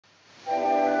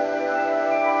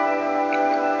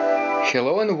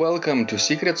Hello and welcome to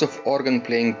Secrets of Organ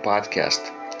Playing podcast.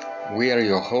 We are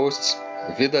your hosts,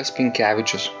 Vidas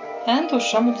Pinkevicius and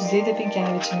Heidi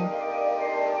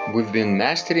Pinkevicius. We've been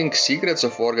mastering secrets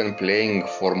of organ playing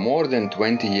for more than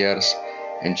 20 years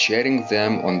and sharing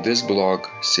them on this blog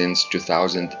since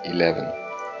 2011.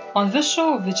 On this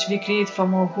show, which we create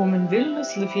from our home in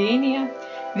Vilnius, Lithuania,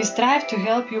 we strive to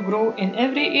help you grow in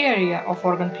every area of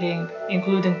organ playing,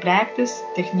 including practice,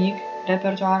 technique,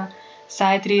 repertoire,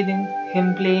 sight reading,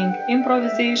 hymn playing,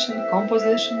 improvisation,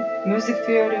 composition, music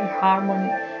theory,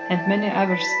 harmony, and many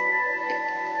others.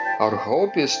 Our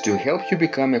hope is to help you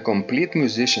become a complete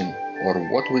musician, or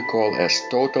what we call as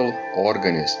total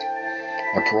organist,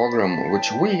 a program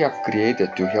which we have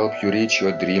created to help you reach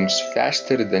your dreams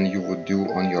faster than you would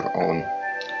do on your own.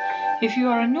 If you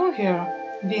are new here,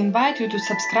 we invite you to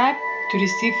subscribe to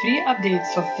receive free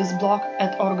updates of this blog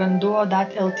at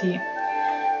organduo.lt.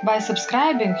 By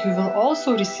subscribing, you will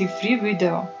also receive free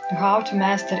video how to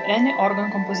master any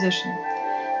organ composition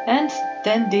and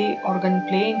 10-day organ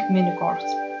playing mini course.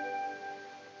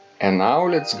 And now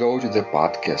let's go to the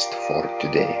podcast for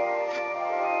today.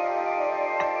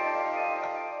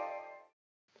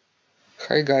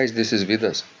 Hi guys, this is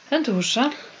Vidas. And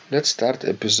Usha. Let's start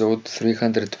episode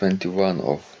 321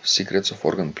 of Secrets of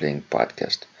Organ Playing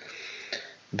podcast.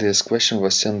 This question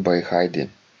was sent by Heidi,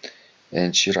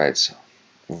 and she writes,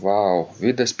 "Wow,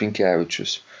 Vidas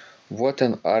Pinkevicius, what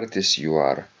an artist you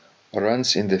are.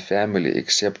 Runs in the family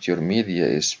except your media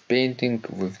is painting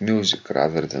with music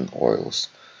rather than oils.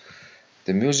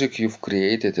 The music you've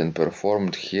created and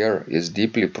performed here is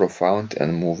deeply profound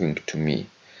and moving to me.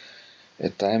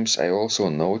 At times I also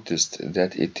noticed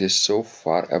that it is so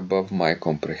far above my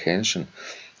comprehension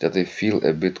that I feel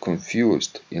a bit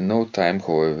confused. In no time,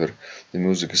 however, the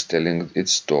music is telling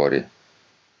its story.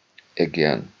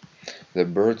 Again, the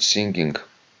birds singing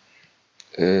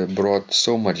brought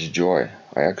so much joy.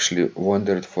 I actually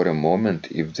wondered for a moment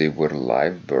if they were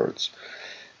live birds.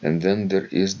 And then there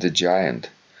is the giant.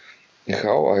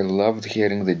 How I loved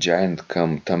hearing the giant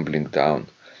come tumbling down,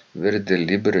 very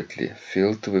deliberately,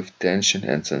 filled with tension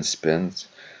and suspense,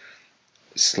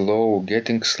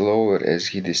 getting slower as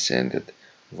he descended.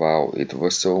 Wow, it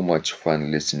was so much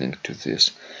fun listening to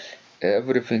this.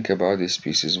 Everything about this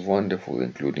piece is wonderful,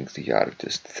 including the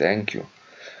artist. Thank you.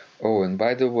 Oh, and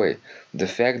by the way, the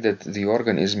fact that the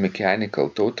organ is mechanical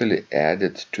totally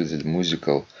added to the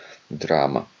musical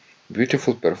drama.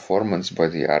 Beautiful performance by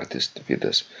the artist,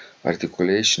 Vidas.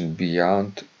 Articulation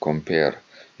beyond compare.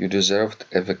 You deserved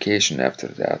a vacation after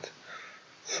that.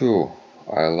 Phew,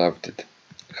 I loved it.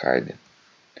 Heidi."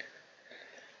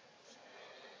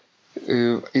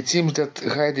 It seems that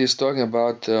Heidi is talking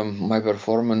about my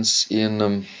performance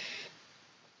in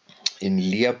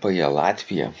Liepaja,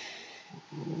 Latvia,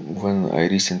 when I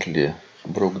recently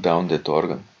broke down that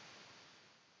organ.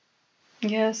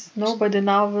 Yes, nobody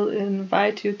now will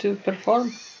invite you to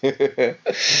perform.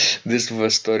 This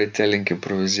was storytelling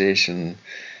improvisation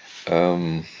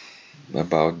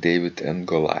about David and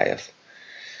Goliath,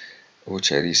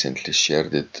 which I recently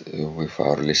shared it with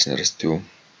our listeners too.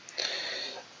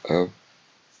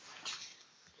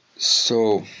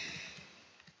 So,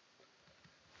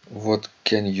 what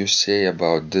can you say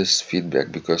about this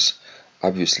feedback? Because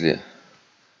obviously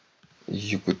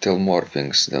you could tell more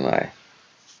things than I.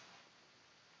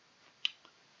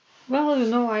 Well,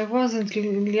 I wasn't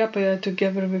in Liepaja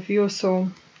together with you, so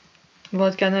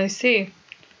what can I say?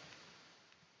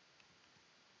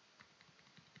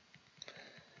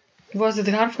 Was it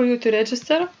hard for you to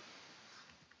register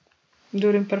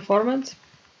during performance?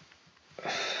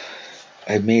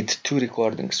 I made 2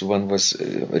 recordings. One was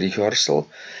rehearsal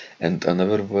and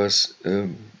another was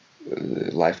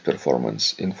live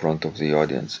performance in front of the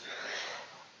audience.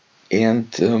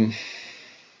 And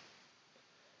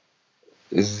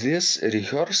this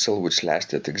rehearsal, which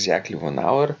lasted exactly 1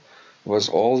 hour, was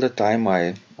all the time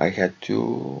I had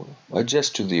to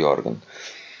adjust to the organ.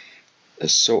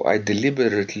 So I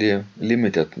deliberately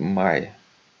limited my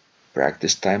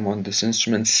practice time on these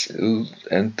instruments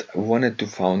and wanted to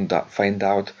find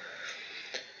out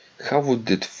how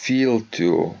would it feel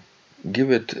to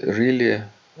give it really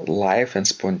live and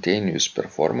spontaneous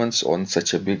performance on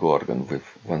such a big organ with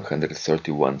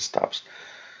 131 stops.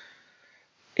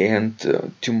 And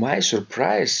to my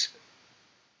surprise,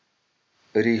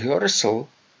 rehearsal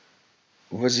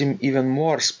was even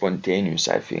more spontaneous,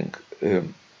 I think.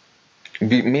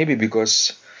 Maybe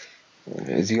because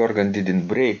the organ didn't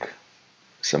break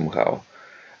somehow.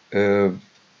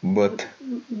 But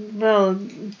well,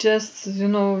 just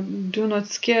do not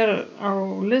scare our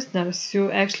listeners.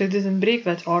 You actually didn't break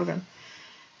that organ.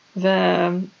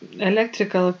 the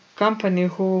electrical company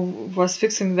who was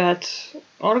fixing that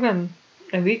organ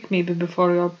a week maybe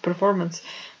before your performance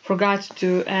forgot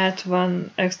to add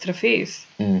one extra phase.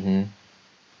 Mm-hmm.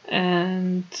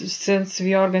 And since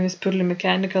the organ is purely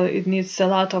mechanical, it needs a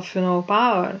lot of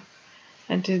power,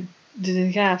 and it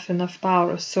didn't have enough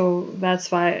power. So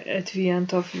that's why at the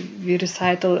end of the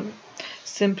recital,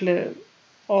 simply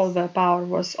all the power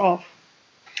was off.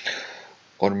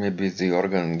 Or maybe the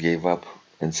organ gave up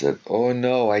and said, "Oh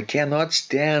no, I cannot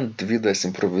stand Vidas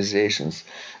improvisations.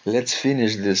 Let's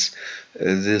finish this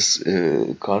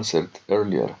concert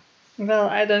earlier." Well,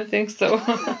 I don't think so.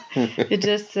 It's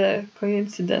just a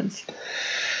coincidence.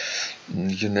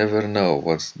 You never know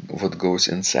what goes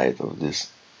inside of this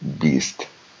beast.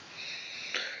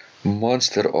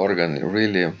 Monster organ,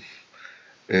 really.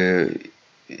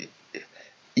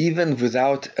 Even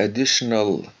without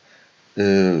additional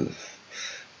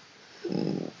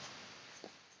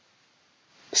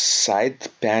side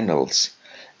panels,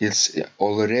 it's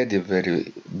already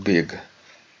very big.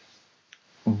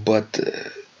 But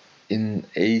in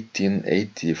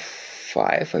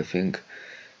 1885, I think,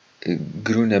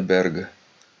 Grüneberg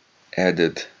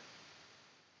added,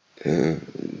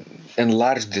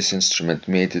 enlarged this instrument,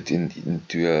 made it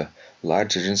into a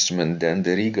larger instrument than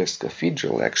the Riga's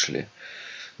cathedral, actually,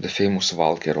 the famous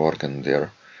Walker organ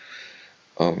there.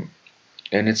 And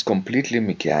it's completely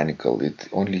mechanical. It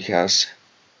only has,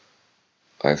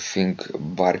 I think,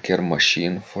 Barker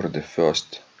machine for the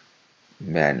first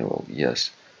manual,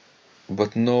 yes,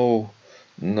 but no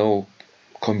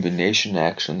combination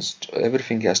actions.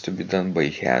 Everything has to be done by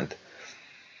hand.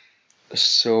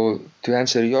 So to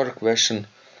answer your question,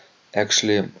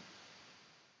 actually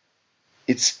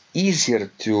it's easier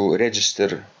to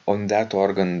register on that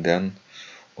organ than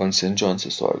on St.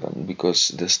 John's organ, because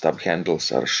the stub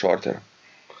handles are shorter.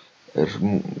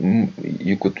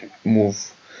 You could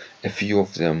move a few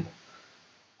of them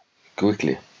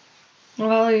quickly.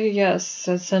 Well, yes,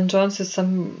 at St. John's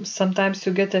sometimes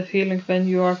you get a feeling when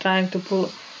you are trying to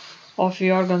pull off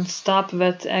the organ stop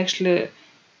that actually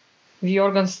the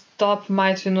organ stop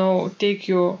might, take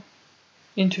you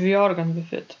into the organ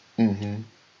with it. Mm-hmm.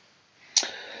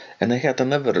 And I had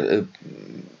another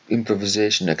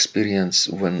improvisation experience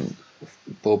when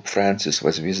Pope Francis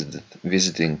was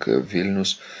visiting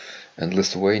Vilnius and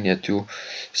Lithuania too.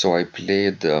 So I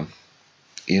played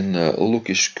in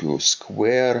Lukiškių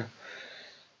Square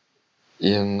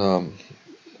in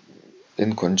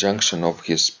conjunction of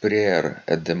his prayer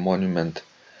at the monument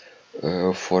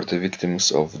for the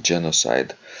victims of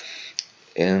genocide.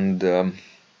 And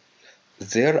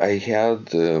there I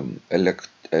had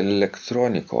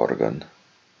electronic organ,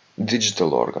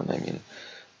 digital organ, I mean,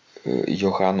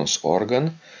 Johannes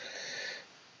organ.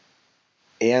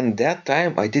 And that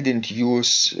time I didn't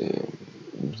use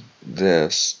the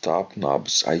stop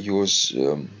knobs. I use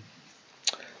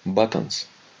buttons,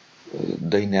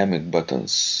 dynamic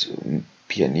buttons,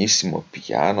 pianissimo,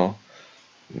 piano,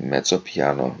 mezzo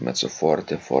piano, mezzo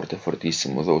forte, forte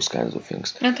fortissimo, those kinds of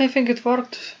things. And I think it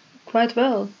worked quite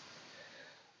well.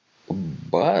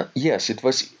 But yes, it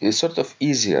was sort of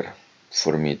easier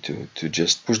for me to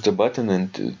just push the button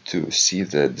and to see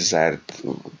the desired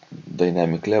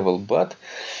dynamic level, but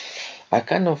I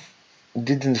kind of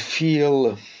didn't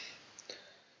feel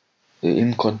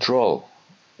in control,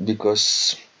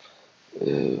 because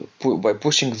by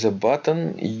pushing the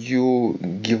button you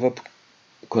give up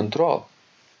control.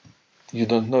 You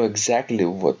don't know exactly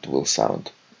what will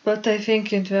sound. But I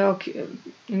think in the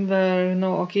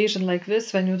occasion like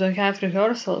this, when you don't have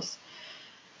rehearsals,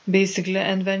 basically,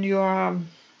 and when you are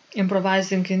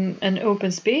improvising in an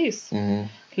open space, Mm-hmm.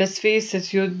 Let's face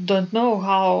it, you don't know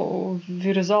how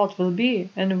the result will be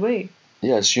anyway.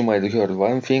 Yes, you might hear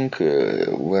one thing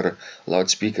where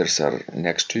loudspeakers are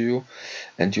next to you,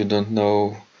 and you don't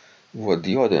know what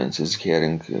the audience is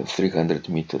hearing 300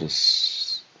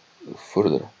 meters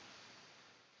further.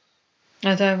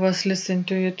 And I was listening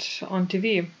to it on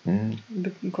TV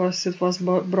because it was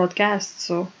broadcast,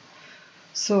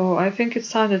 so I think it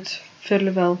sounded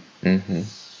fairly well. Mm-hmm.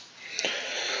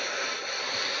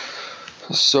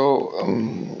 So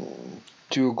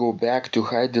to go back to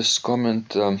Heidi's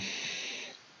comment,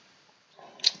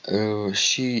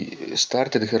 she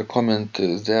started her comment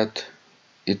that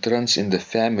it runs in the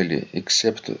family,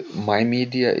 except my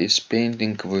media is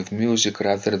painting with music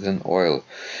rather than oil.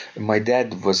 My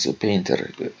dad was a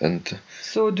painter, and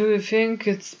so do you think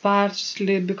it's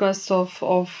partly because of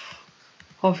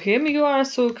him you are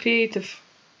so creative?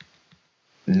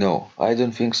 No, I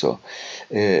don't think so.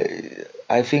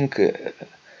 I think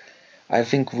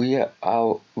we are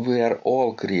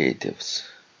all creatives.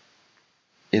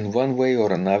 in one way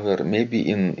or another, maybe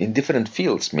in different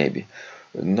fields, maybe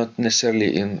not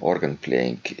necessarily in organ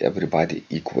playing, everybody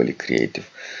equally creative.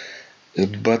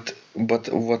 But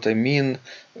what I mean,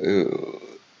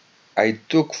 I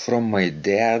took from my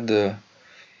dad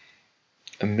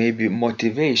maybe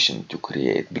motivation to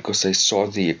create because I saw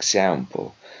the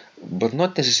example, but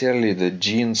not necessarily the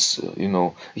genes.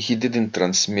 He didn't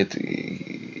transmit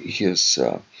his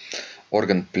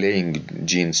organ playing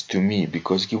genes to me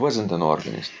because he wasn't an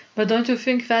organist. But don't you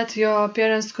think that your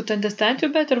parents could understand you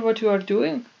better what you are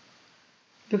doing?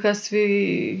 Because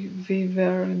we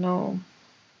were,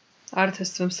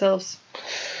 artists themselves.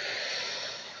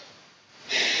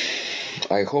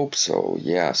 I hope so,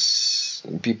 yes.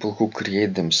 People who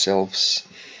create themselves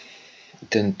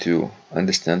tend to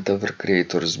understand other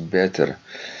creators better.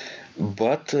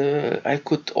 But I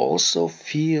could also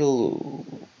feel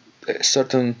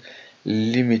certain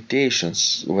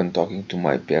limitations when talking to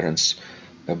my parents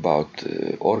about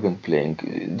organ playing.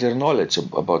 Their knowledge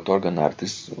about organ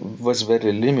artists was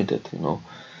very limited,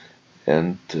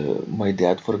 And my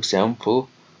dad, for example,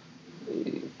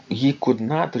 he could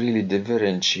not really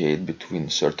differentiate between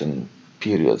certain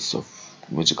periods of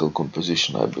musical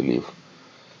composition, I believe.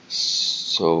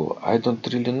 So I don't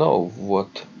really know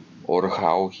what or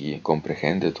how he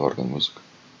comprehended organ music.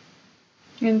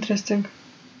 Interesting.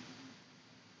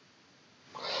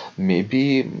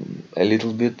 Maybe a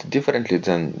little bit differently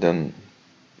than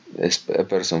a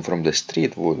person from the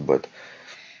street would, but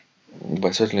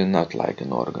certainly not like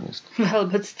an organist. Well,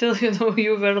 but still,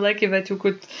 you were lucky that you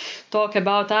could talk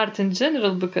about art in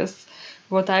general, because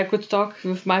what I could talk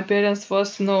with my parents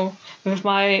was, with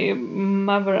my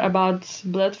mother about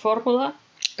blood formula.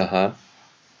 Uh-huh.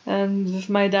 And with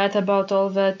my dad about all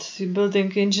that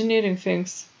building engineering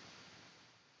things.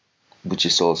 Which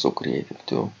is also creative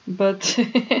too. But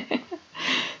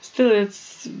still,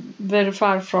 it's very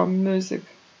far from music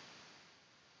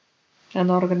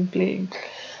and organ playing.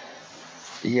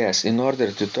 Yes, in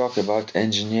order to talk about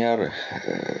engineer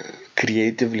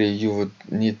creatively, you would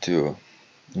need to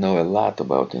know a lot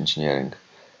about engineering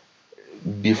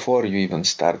before you even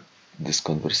start this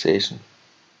conversation.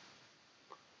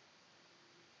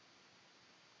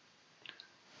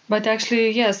 But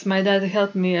actually, yes, my dad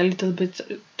helped me a little bit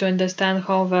to understand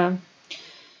how the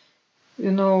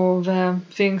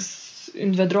things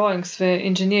in the drawings, the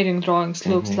engineering drawings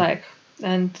looks like.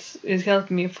 And it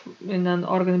helped me in an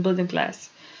organ building class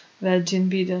that Jean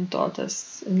Biden taught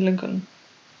us in Lincoln.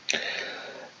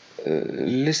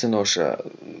 Listen, Osha,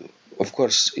 of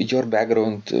course, your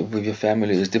background with your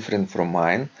family is different from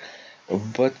mine,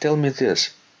 but tell me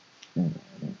this.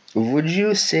 Would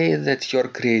you say that your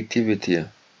creativity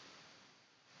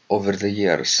over the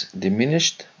years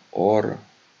diminished or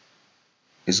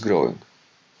is growing?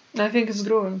 I think it's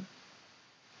growing.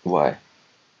 Why?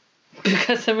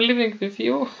 Because I'm living with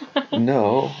you.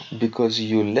 No, because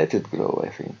you let it grow, I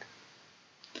think.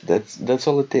 That's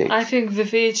all it takes. I think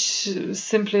with age,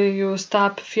 simply you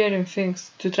stop fearing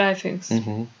things, to try things.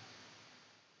 Mm-hmm.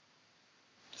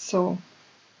 So,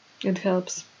 it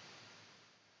helps.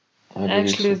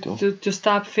 Actually, so to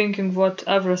stop thinking what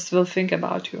others will think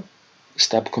about you.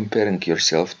 Stop comparing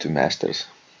yourself to masters.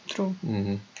 True.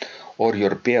 Mm-hmm. Or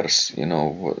your peers,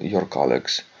 your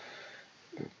colleagues.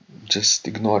 Just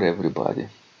ignore everybody.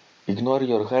 Ignore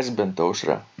your husband,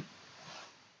 Oshra.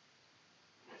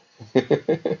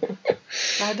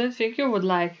 I don't think you would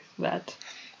like that.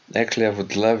 Actually, I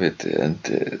would love it, and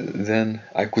then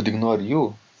I could ignore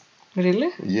you.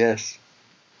 Really? Yes.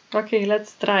 Okay,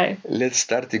 let's try. Let's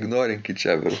start ignoring each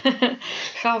other.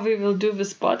 How we will do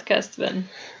this podcast then?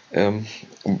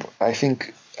 I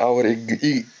think our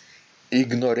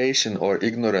ignoration or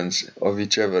ignorance of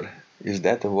each other, is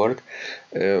that a word,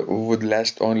 would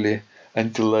last only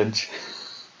until lunch.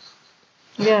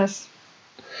 Yes.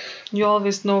 You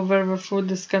always know where the food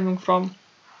is coming from.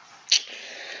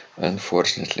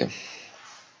 Unfortunately.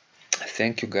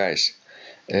 Thank you guys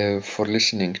for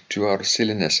listening to our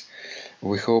silliness.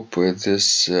 We hope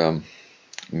this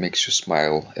makes you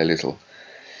smile a little.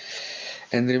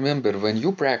 And remember, when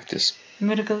you practice,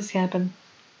 miracles happen.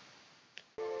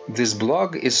 This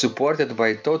blog is supported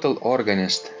by Total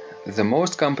Organist, the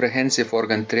most comprehensive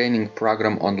organ training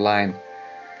program online,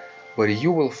 where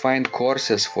you will find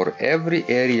courses for every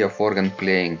area of organ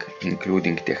playing,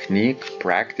 including technique,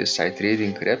 practice, sight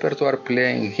reading, repertoire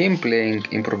playing, hymn playing,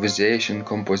 improvisation,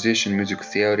 composition, music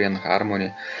theory and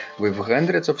harmony, with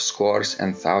hundreds of scores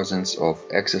and thousands of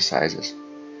exercises.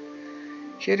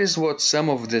 Here is what some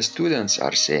of the students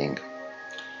are saying.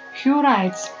 Hugh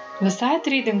writes, "The sight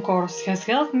reading course has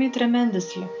helped me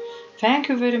tremendously. Thank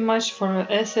you very much for your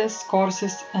SS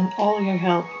courses and all your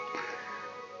help."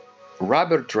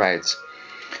 Robert writes,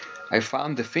 I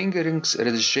found the fingerings,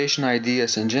 registration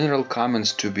ideas and general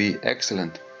comments to be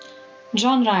excellent.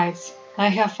 John writes, I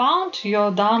have found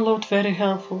your download very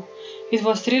helpful. It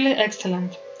was really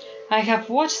excellent. I have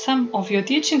watched some of your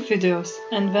teaching videos,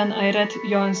 and when I read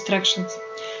your instructions,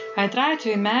 I tried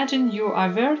to imagine you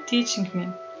were teaching me.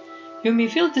 You may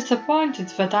feel disappointed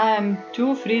that I am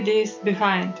 2-3 days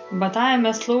behind, but I am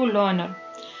a slow learner,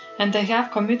 and I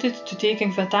have committed to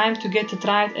taking the time to get it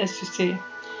right, as you say.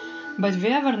 But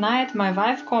the other night my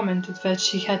wife commented that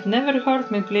she had never heard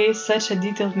me play such a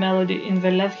detailed melody in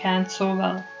the left hand so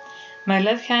well. My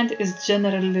left hand is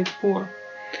generally poor.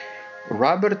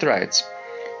 Robert writes,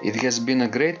 it has been a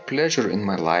great pleasure in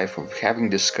my life of having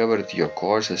discovered your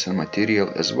courses and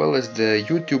material as well as the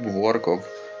YouTube work of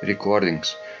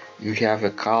recordings. You have a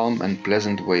calm and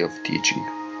pleasant way of teaching.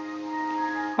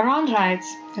 Ron writes,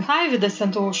 Hi Vidas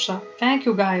and Osha, thank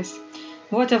you guys.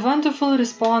 What a wonderful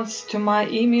response to my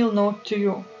email note to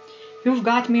you. You've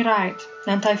got me right,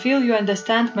 and I feel you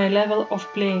understand my level of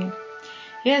playing.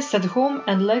 Yes, at home,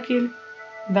 and lucky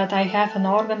that I have an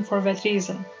organ for that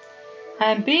reason.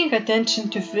 I am paying attention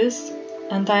to this,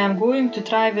 and I am going to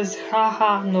try this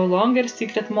haha no longer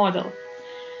secret model.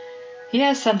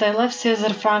 Yes, and I love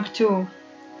Cesar Frank too.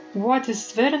 What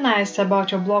is very nice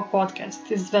about your blog podcast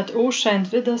is that Osha and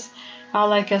Vidas are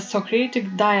like a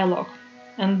Socratic dialogue,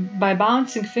 and by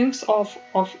bouncing things off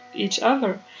of each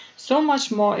other, so much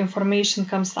more information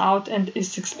comes out and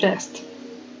is expressed.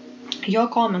 Your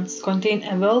comments contain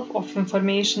a wealth of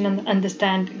information and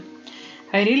understanding.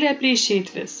 I really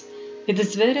appreciate this. It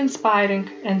is very inspiring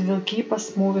and will keep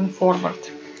us moving forward.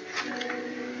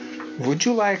 Would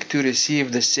you like to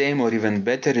receive the same or even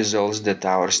better results that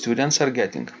our students are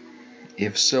getting?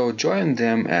 If so, join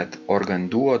them at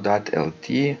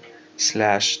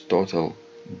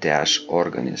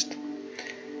organduo.lt/total-organist.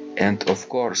 And of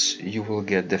course, you will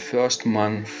get the first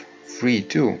month free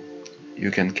too.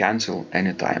 You can cancel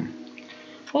anytime.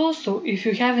 Also, if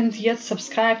you haven't yet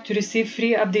subscribed to receive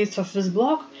free updates of this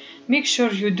blog, make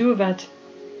sure you do that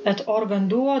at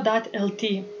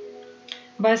organduo.lt.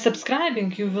 By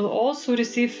subscribing, you will also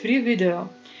receive free video,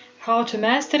 how to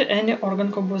master any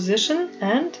organ composition,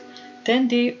 and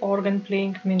 10-day organ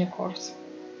playing mini course.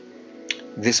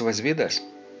 This was Vidas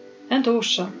and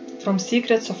Osha from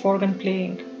Secrets of Organ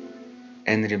Playing.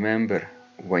 And remember,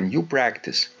 when you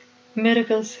practice,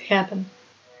 miracles happen.